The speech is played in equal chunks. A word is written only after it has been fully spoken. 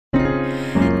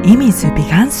Imi's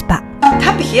Vegan Spa.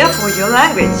 Tap here for your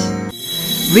language.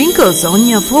 Wrinkles on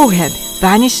your forehead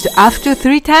vanished after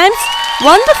 3 times?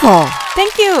 Wonderful!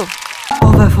 Thank you!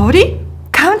 Over 40?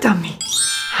 Count on me.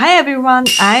 Hi everyone,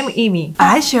 I'm Imi.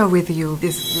 I share with you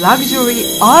this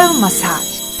luxury oil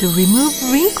massage to remove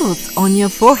wrinkles on your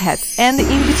forehead and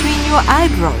in between your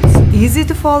eyebrows. Easy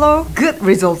to follow, good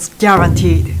results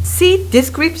guaranteed. See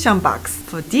description box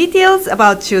for details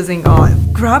about choosing oil.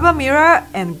 Grab a mirror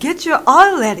and get your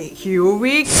oil ready. Here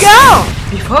we go!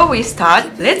 Before we start,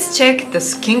 let's check the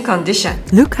skin condition.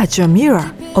 Look at your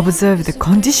mirror. Observe the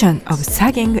condition of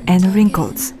sagging and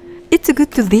wrinkles. It's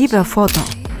good to leave a photo.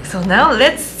 So now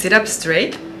let's sit up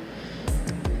straight.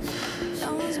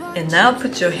 And now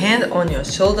put your hand on your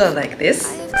shoulder like this.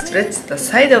 Stretch the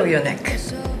side of your neck.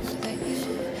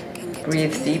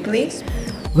 Breathe deeply.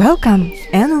 Welcome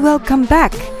and welcome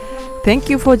back. Thank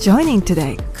you for joining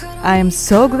today. I am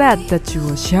so glad that you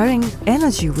are sharing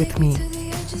energy with me.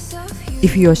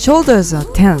 If your shoulders are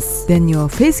tense, then your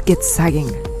face gets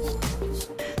sagging.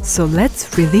 So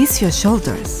let's release your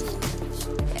shoulders.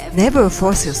 Never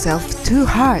force yourself too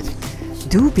hard.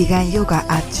 Do vegan yoga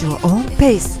at your own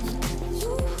pace.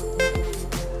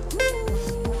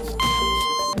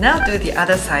 Now do the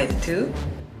other side too.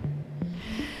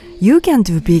 You can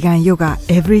do vegan yoga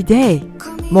every day,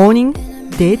 morning,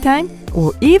 daytime,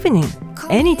 or evening,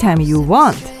 anytime you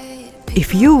want.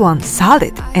 If you want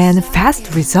solid and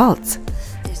fast results,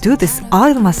 do this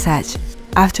oil massage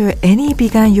after any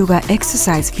vegan yoga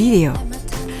exercise video.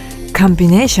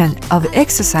 Combination of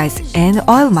exercise and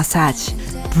oil massage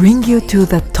bring you to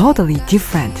the totally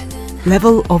different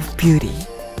level of beauty.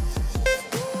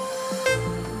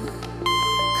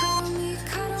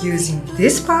 Using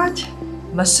this part,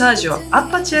 massage your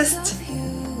upper chest,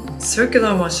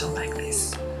 circular motion like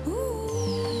this.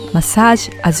 Massage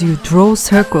as you draw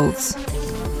circles.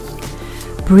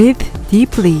 Breathe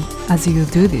deeply as you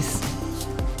do this.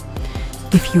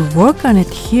 If you work on it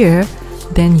here,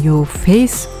 then your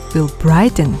face will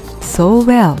brighten so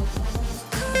well.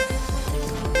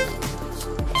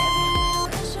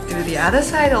 Do the other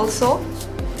side also.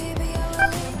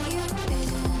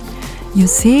 You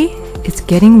see, it's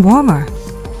getting warmer.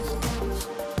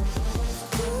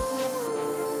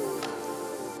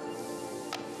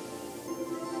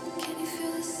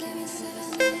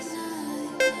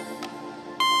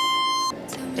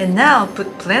 And now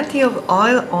put plenty of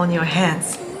oil on your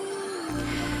hands.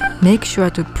 Make sure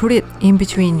to put it in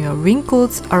between your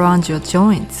wrinkles around your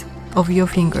joints of your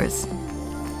fingers.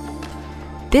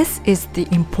 This is the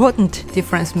important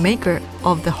difference maker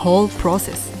of the whole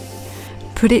process.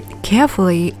 Put it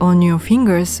carefully on your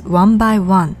fingers one by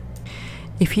one.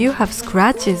 If you have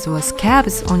scratches or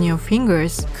scabs on your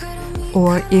fingers,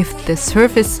 or if the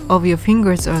surface of your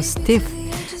fingers are stiff,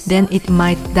 then it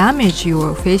might damage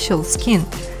your facial skin.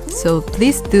 So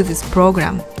please do this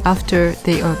program after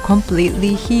they are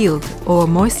completely healed or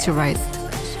moisturized.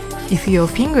 If your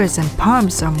fingers and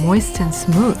palms are moist and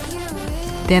smooth,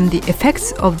 then the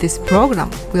effects of this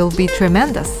program will be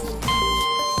tremendous.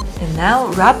 And now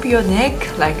wrap your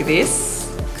neck like this.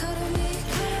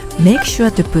 Make sure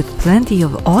to put plenty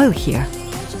of oil here.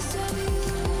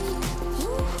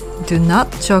 Do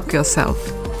not choke yourself.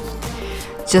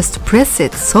 Just press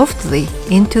it softly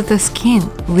into the skin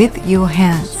with your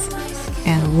hands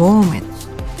and warm it.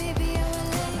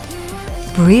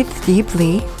 Breathe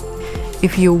deeply.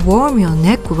 If you warm your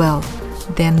neck well,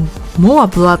 then more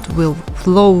blood will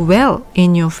flow well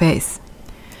in your face.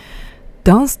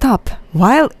 Don't stop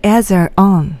while ads are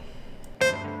on.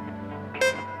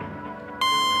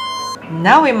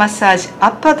 Now we massage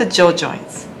upper the jaw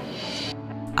joints.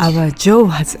 Our jaw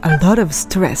has a lot of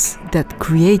stress that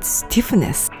creates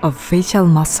stiffness of facial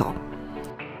muscle.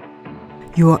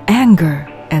 Your anger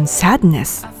and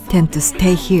sadness tend to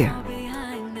stay here.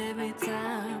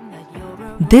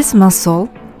 This muscle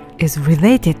is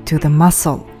related to the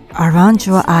muscle around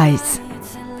your eyes.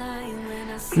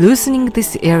 Loosening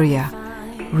this area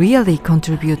really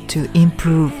contribute to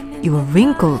improve your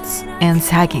wrinkles and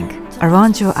sagging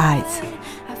around your eyes.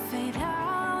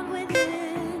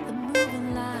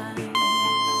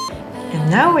 And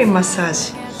now we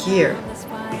massage here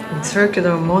in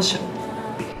circular motion.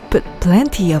 Put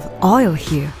plenty of oil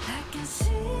here.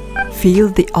 Feel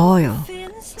the oil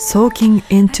soaking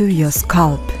into your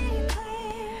scalp.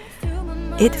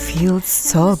 It feels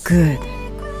so good.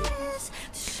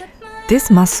 This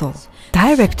muscle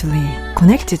directly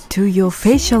connected to your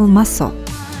facial muscle.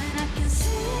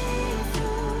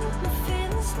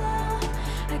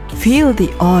 Feel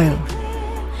the oil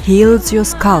heals your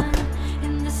scalp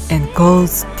and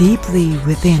goes deeply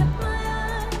within.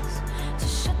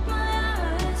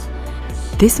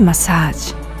 this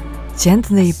massage,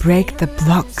 gently break the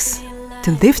blocks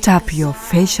to lift up your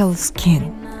facial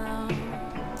skin.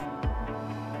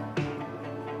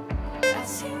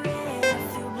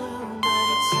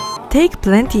 Take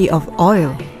plenty of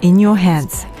oil in your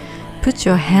hands. Put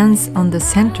your hands on the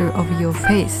center of your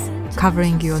face,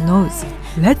 covering your nose.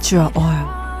 Let your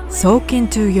oil soak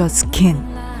into your skin,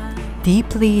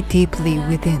 deeply, deeply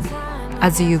within,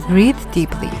 as you breathe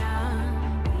deeply.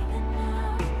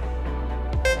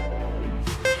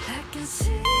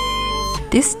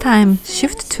 This time,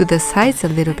 shift to the sides a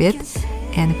little bit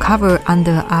and cover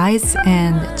under eyes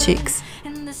and cheeks.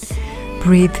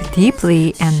 Breathe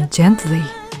deeply and gently.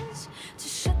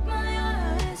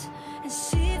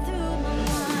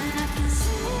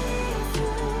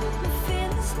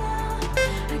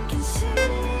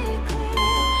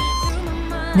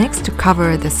 Next,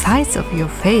 cover the sides of your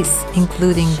face,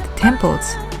 including the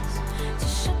temples.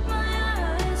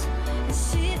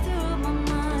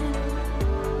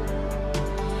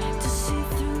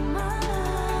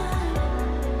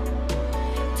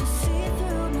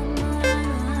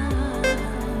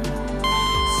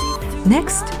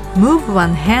 Next, move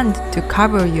one hand to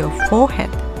cover your forehead.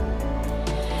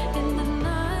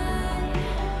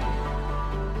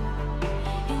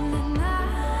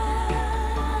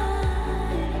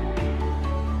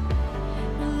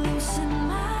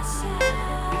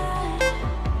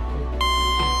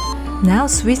 Now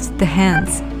switch the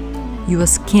hands. Your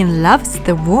skin loves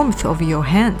the warmth of your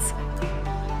hands.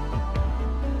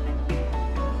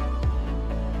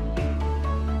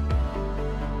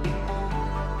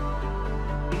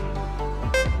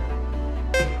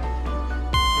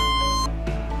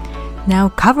 Now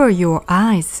cover your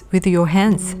eyes with your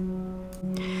hands.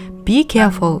 Be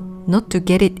careful not to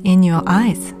get it in your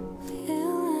eyes.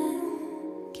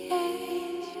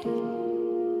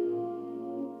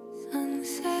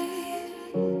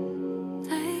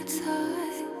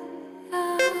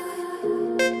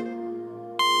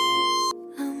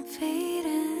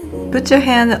 Put your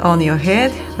hand on your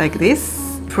head like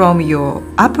this, from your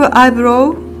upper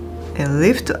eyebrow, and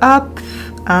lift up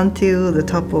until the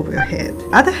top of your head.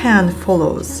 Other hand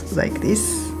follows like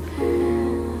this,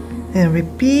 and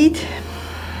repeat.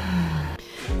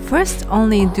 First,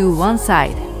 only do one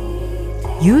side.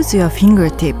 Use your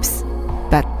fingertips,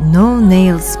 but no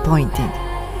nails pointing.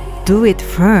 Do it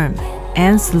firm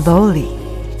and slowly.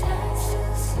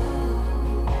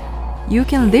 You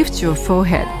can lift your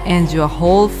forehead and your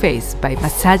whole face by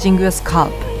massaging your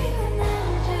scalp.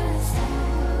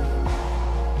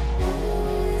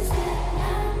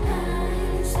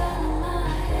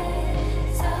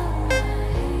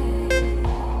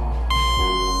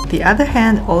 The other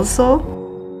hand also.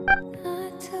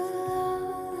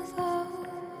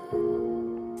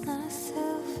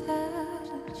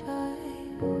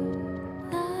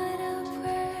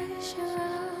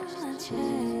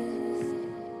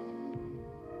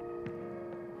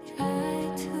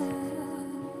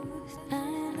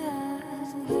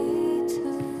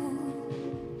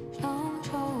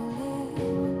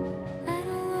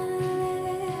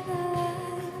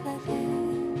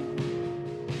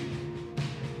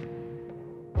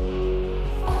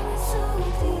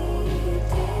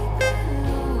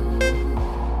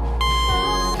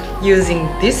 Using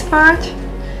this part,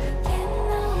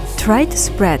 try to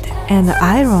spread and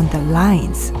iron the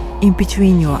lines in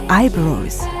between your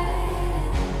eyebrows.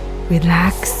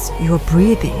 Relax your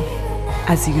breathing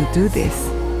as you do this.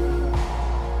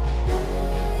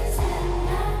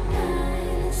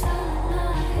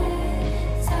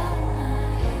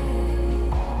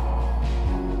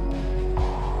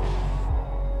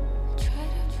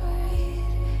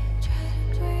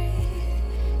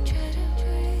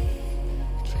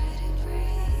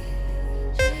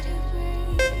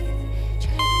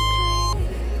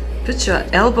 Put your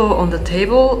elbow on the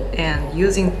table and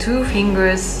using two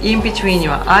fingers in between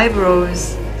your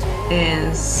eyebrows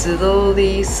and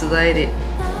slowly slide it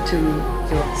to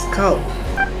your scalp.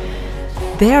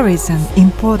 There is an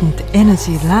important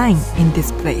energy line in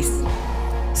this place.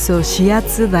 So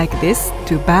shiatsu like this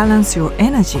to balance your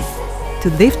energy, to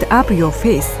lift up your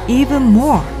face even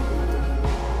more.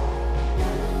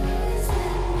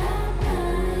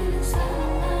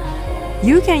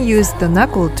 You can use the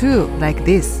knuckle too, like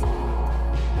this.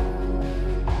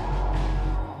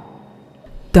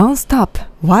 Don't stop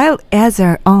while ads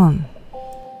are on.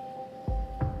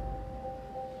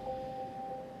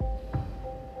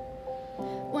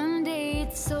 One day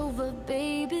it's over,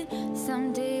 baby.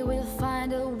 Someday we'll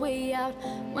find a way out.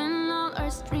 When all our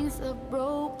strings are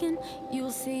broken,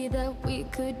 you'll see that we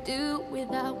could do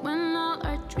without. When all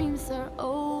our dreams are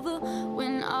over,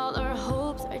 when all our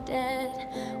hopes are dead,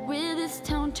 with this this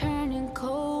town turning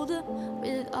colder,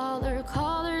 with all our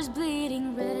colors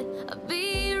bleeding red. I'll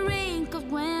be wrinkled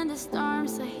when the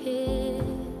storms are hit.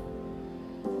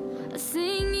 I'll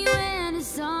sing you any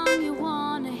song you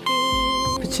wanna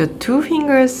hear. Put your two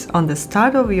fingers on the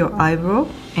start of your eyebrow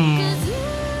and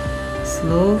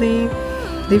slowly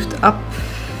lift up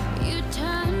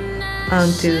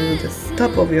until the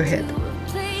top of your head.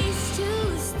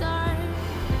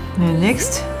 And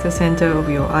next, the center of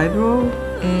your eyebrow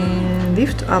and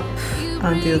lift up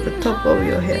until the top of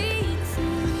your head.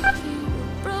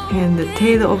 And the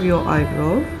tail of your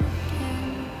eyebrow.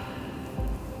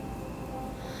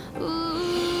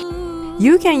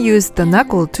 You can use the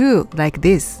knuckle too, like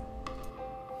this.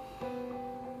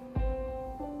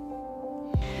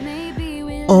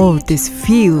 Oh, this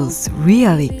feels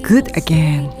really good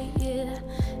again.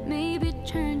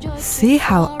 See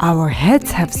how our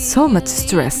heads have so much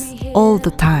stress all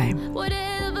the time.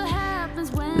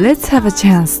 Let's have a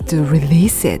chance to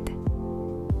release it.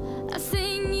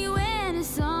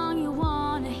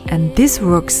 And this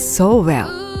works so well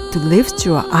to lift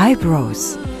your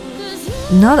eyebrows.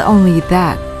 Not only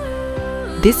that,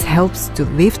 this helps to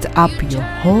lift up your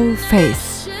whole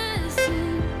face.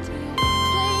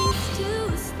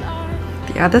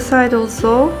 The other side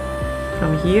also,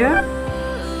 from here.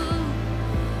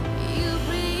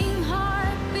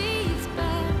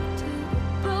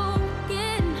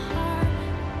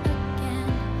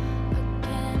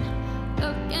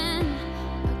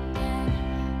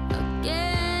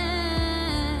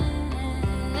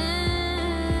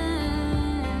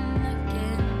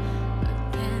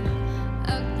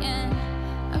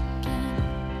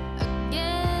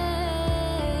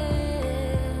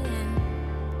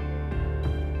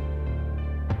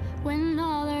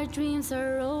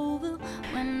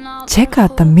 Check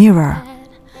out the mirror.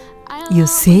 You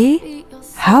see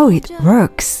how it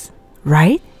works,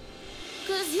 right?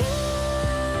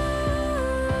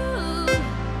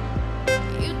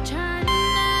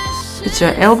 Put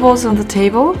your elbows on the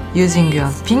table using your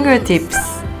fingertips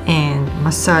and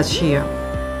massage here.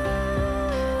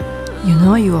 You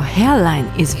know your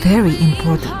hairline is very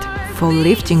important for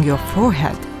lifting your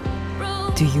forehead.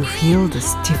 Do you feel the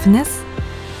stiffness?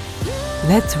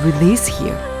 Let's release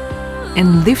here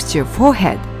and lift your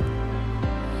forehead.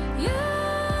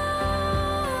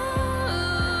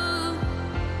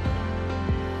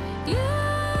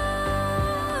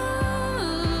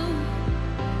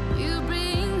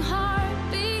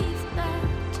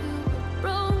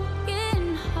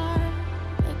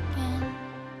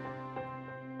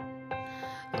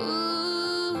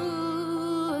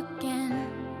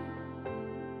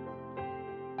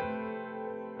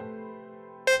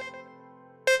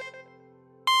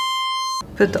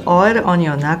 Put oil on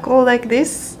your knuckle like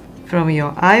this. From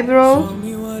your eyebrow,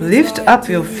 lift up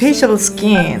your facial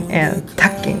skin and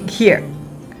tuck in here.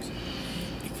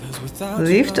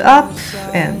 Lift up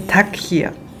and tuck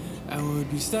here.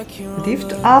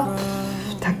 Lift up,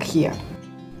 tuck here.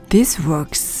 This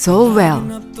works so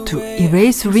well to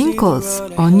erase wrinkles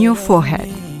on your forehead.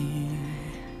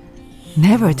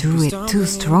 Never do it too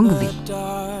strongly.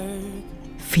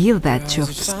 Feel that your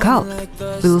scalp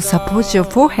will support your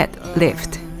forehead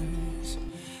lift.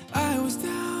 I was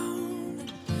down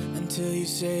until you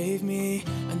saved me,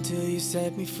 until you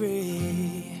set me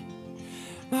free.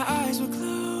 My eyes were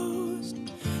closed,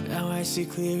 now I see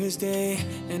clear as day,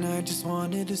 and I just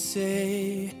wanted to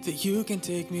say that you can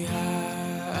take me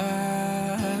high.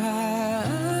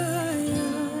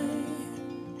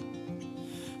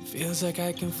 Feels like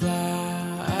I can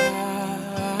fly.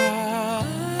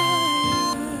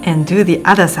 And do the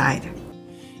other side.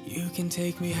 You can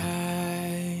take me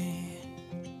high.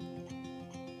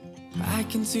 I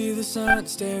can see the sun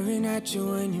staring at you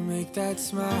when you make that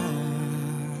smile.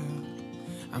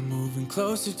 I'm moving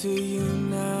closer to you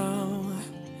now.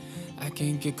 I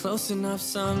can't get close enough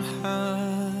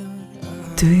somehow.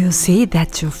 Do you see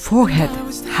that your forehead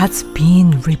has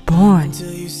been reborn?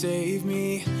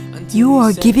 You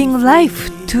are giving life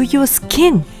to your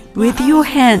skin with your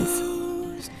hands.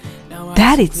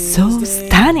 That is so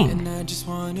stunning. And I just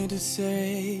wanted to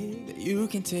say that you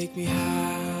can take me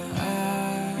high.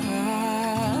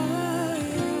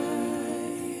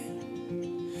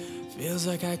 Feels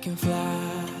like I can fly.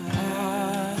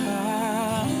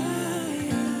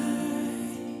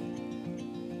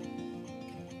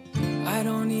 I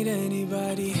don't need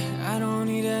anybody, I don't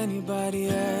need anybody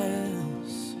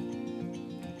else.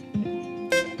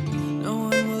 No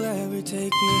one will ever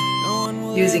take me, no one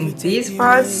will Using ever take these me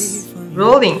parts, away from you.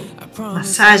 rolling, I promise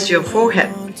massage your I'll forehead.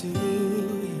 hold on to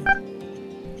you.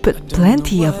 Put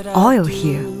plenty of oil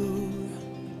here.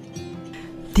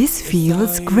 This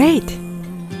feels great.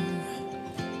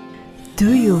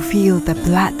 Do you feel the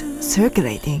blood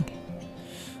circulating?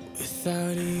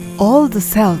 Without you, All the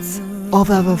cells of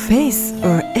our face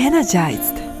are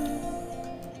energized.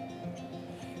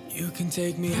 you can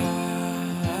take me high.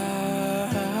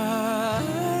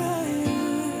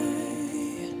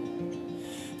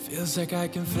 Feels like I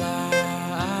can fly.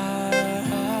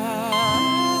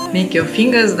 Make your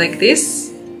fingers like this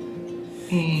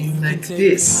and like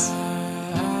this.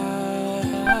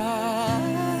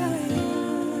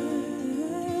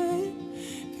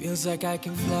 Feels like I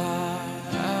can fly.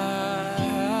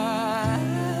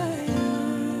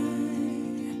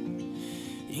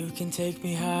 You can take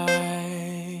me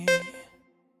high.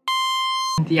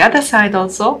 The other side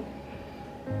also.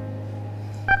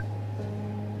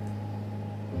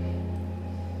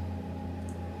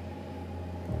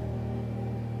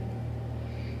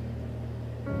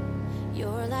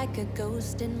 You're like a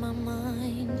ghost in my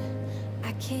mind.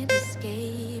 I can't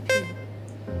escape you.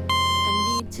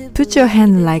 I need to Put your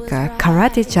hand believe it like was a right.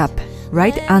 karate chop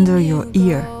right under your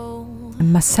ear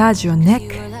and massage your neck,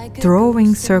 You're like a drawing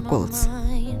ghost in my circles.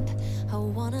 mind. I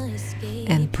wanna escape,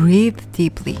 And breathe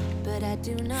deeply. but I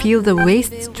do not Feel the believe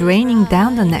waist it was draining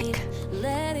down the right. neck.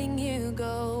 Letting you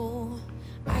go.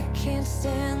 I can't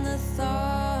stand the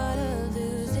thought of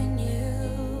losing you.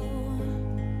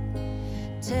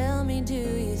 Tell me, do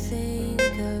you think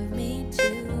of me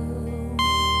too?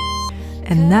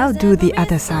 And now do the Every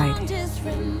other song side. just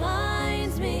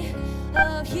reminds me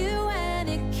of you and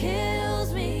it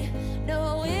kills me.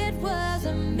 No, it was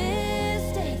a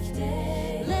mistake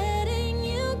letting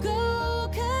you go.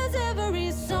 'Cause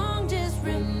every song just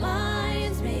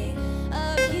reminds me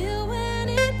of you and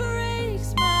it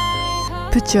breaks my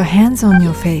heart. Put your hands on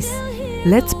your face.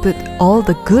 Let's put all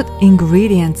the good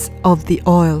ingredients of the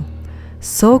oil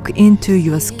soak into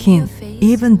your skin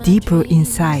even deeper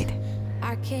inside.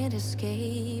 I can't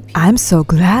escape. I'm so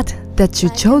glad that you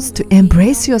chose to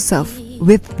embrace yourself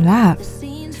with love.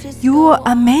 You are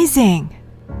amazing.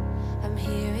 I'm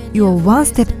hearing Your one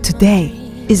step today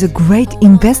is a great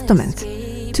investment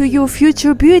to your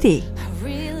future beauty.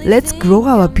 Let's grow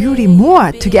our beauty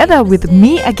more together with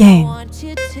me again. want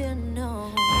you to know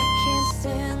I can't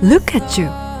stand Look at you.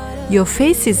 Your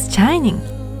face is shining.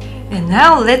 And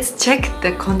now let's check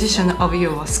the condition of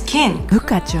your skin. Look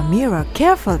at your mirror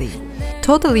carefully.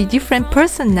 Totally different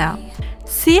person now.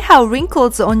 See how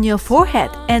wrinkles on your forehead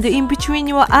and in between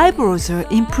your eyebrows are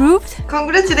improved?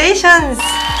 Congratulations!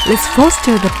 Let's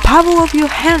foster the power of your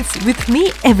hands with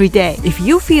me every day. If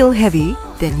you feel heavy,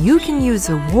 then you can use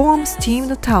a warm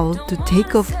steamed towel to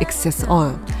take off excess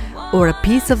oil or a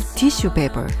piece of tissue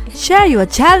paper. Share your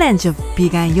challenge of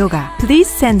vegan yoga. Please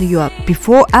send your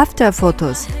before-after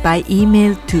photos by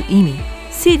email to Imi.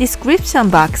 See description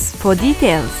box for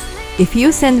details. If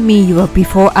you send me your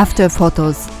before-after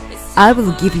photos, I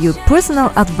will give you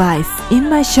personal advice in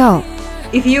my show.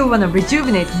 If you want to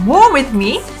rejuvenate more with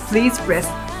me, please press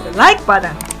the like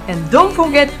button. And don't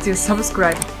forget to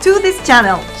subscribe to this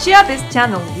channel. Share this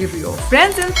channel with your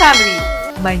friends and family.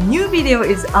 My new video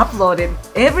is uploaded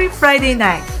every Friday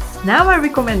night. Now I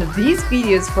recommend these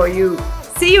videos for you.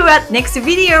 See you at next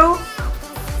video.